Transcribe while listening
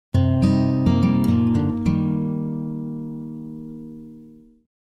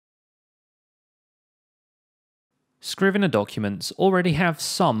Scrivener documents already have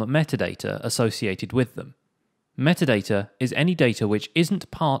some metadata associated with them. Metadata is any data which isn't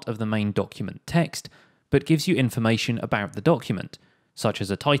part of the main document text, but gives you information about the document, such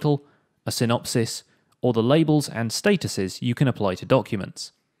as a title, a synopsis, or the labels and statuses you can apply to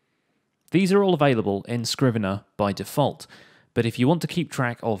documents. These are all available in Scrivener by default, but if you want to keep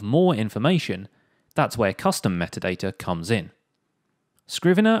track of more information, that's where custom metadata comes in.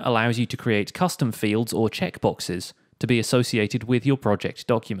 Scrivener allows you to create custom fields or checkboxes to be associated with your project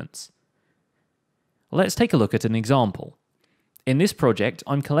documents. Let's take a look at an example. In this project,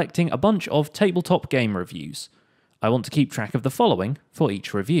 I'm collecting a bunch of tabletop game reviews. I want to keep track of the following for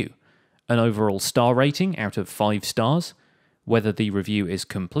each review: an overall star rating out of 5 stars, whether the review is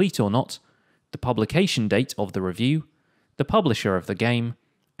complete or not, the publication date of the review, the publisher of the game,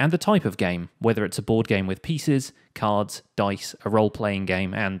 and the type of game, whether it's a board game with pieces, cards, dice, a role-playing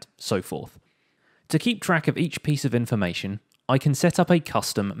game, and so forth. To keep track of each piece of information, I can set up a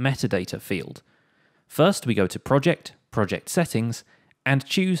custom metadata field. First, we go to Project, Project Settings, and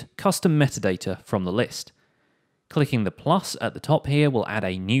choose Custom Metadata from the list. Clicking the plus at the top here will add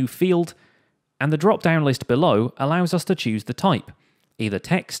a new field, and the drop-down list below allows us to choose the type, either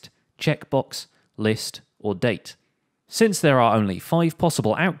text, checkbox, list, or date. Since there are only 5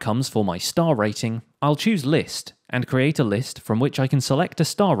 possible outcomes for my star rating, I'll choose List and create a list from which I can select a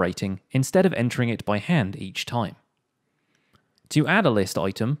star rating instead of entering it by hand each time. To add a list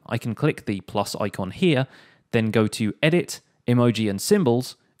item, I can click the plus icon here, then go to Edit, Emoji and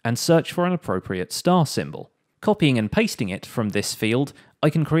Symbols, and search for an appropriate star symbol. Copying and pasting it from this field, I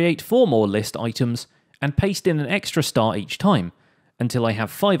can create 4 more list items and paste in an extra star each time, until I have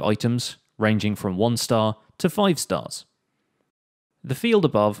 5 items ranging from 1 star to 5 stars. The field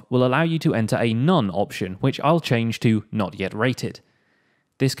above will allow you to enter a None option, which I'll change to Not Yet Rated.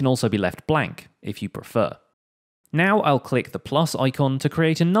 This can also be left blank if you prefer. Now I'll click the plus icon to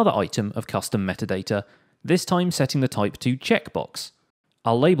create another item of custom metadata, this time setting the type to checkbox.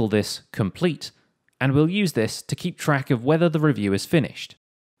 I'll label this Complete, and we'll use this to keep track of whether the review is finished.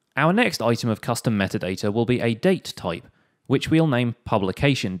 Our next item of custom metadata will be a date type, which we'll name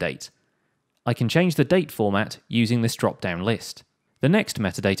Publication Date. I can change the date format using this drop-down list. The next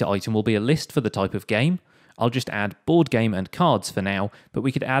metadata item will be a list for the type of game. I'll just add board game and cards for now, but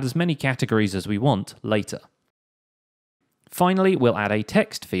we could add as many categories as we want later. Finally, we'll add a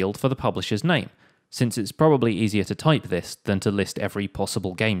text field for the publisher's name, since it's probably easier to type this than to list every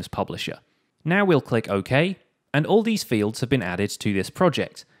possible games publisher. Now we'll click OK, and all these fields have been added to this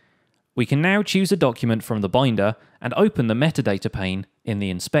project. We can now choose a document from the binder and open the metadata pane in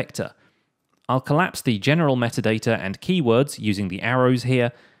the inspector. I'll collapse the general metadata and keywords using the arrows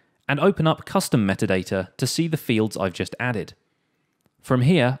here, and open up custom metadata to see the fields I've just added. From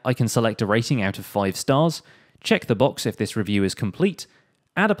here, I can select a rating out of 5 stars, check the box if this review is complete,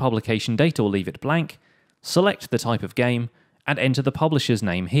 add a publication date or leave it blank, select the type of game, and enter the publisher's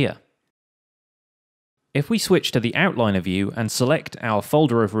name here. If we switch to the outliner view and select our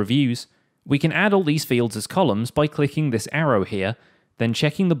folder of reviews, we can add all these fields as columns by clicking this arrow here, then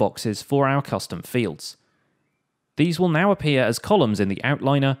checking the boxes for our custom fields. These will now appear as columns in the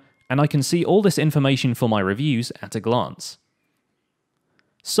outliner, and I can see all this information for my reviews at a glance.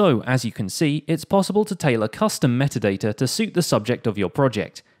 So, as you can see, it's possible to tailor custom metadata to suit the subject of your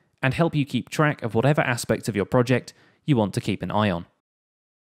project, and help you keep track of whatever aspects of your project you want to keep an eye on.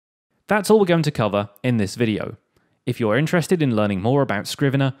 That's all we're going to cover in this video. If you're interested in learning more about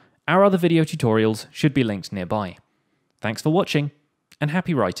Scrivener, our other video tutorials should be linked nearby. Thanks for watching, and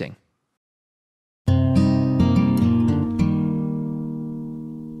happy writing.